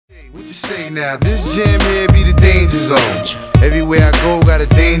What you say now? This jam here be the danger zone. Everywhere I go, got a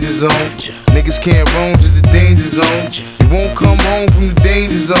danger zone. Niggas can't roam to the danger zone. You won't come home from the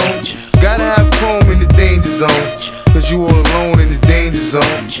danger zone. Gotta have chrome in the danger zone, cause you all alone in the danger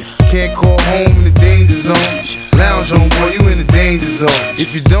zone. Can't call home in the danger zone. Lounge on, boy, you in the danger zone.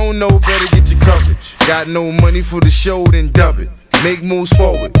 If you don't know, better get your coverage. Got no money for the show, then dub it. Make moves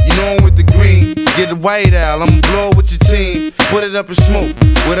forward, you know I'm with the green. Get the white owl, I'ma blow with your team. Put it up in smoke,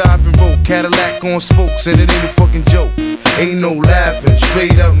 with a hoppin' rope. Cadillac on spokes, and it ain't a fucking joke. Ain't no laughing,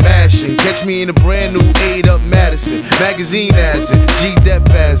 straight up mashing. Catch me in a brand new 8-up Madison. Magazine ads it, G-Dep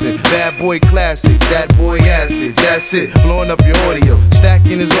has it. Bad boy classic, that boy acid. That's it, blowing up your audio.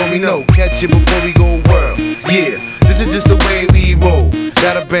 Stacking is all we know, catch it before we go world. Yeah, this is just the way we roll.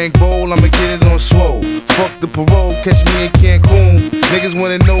 Got a bankroll, I'ma get it on swole. Fuck the parole, catch me in Cancun. Niggas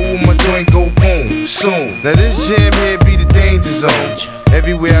wanna know when my joint go boom soon. Now this jam here be the danger zone.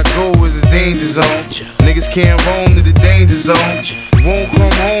 Everywhere I go is a danger zone. Niggas can't roam to the danger zone. You won't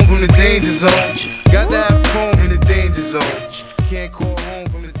come home from the danger zone. Got to have chrome in the danger zone. Can't call home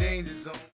from the danger zone.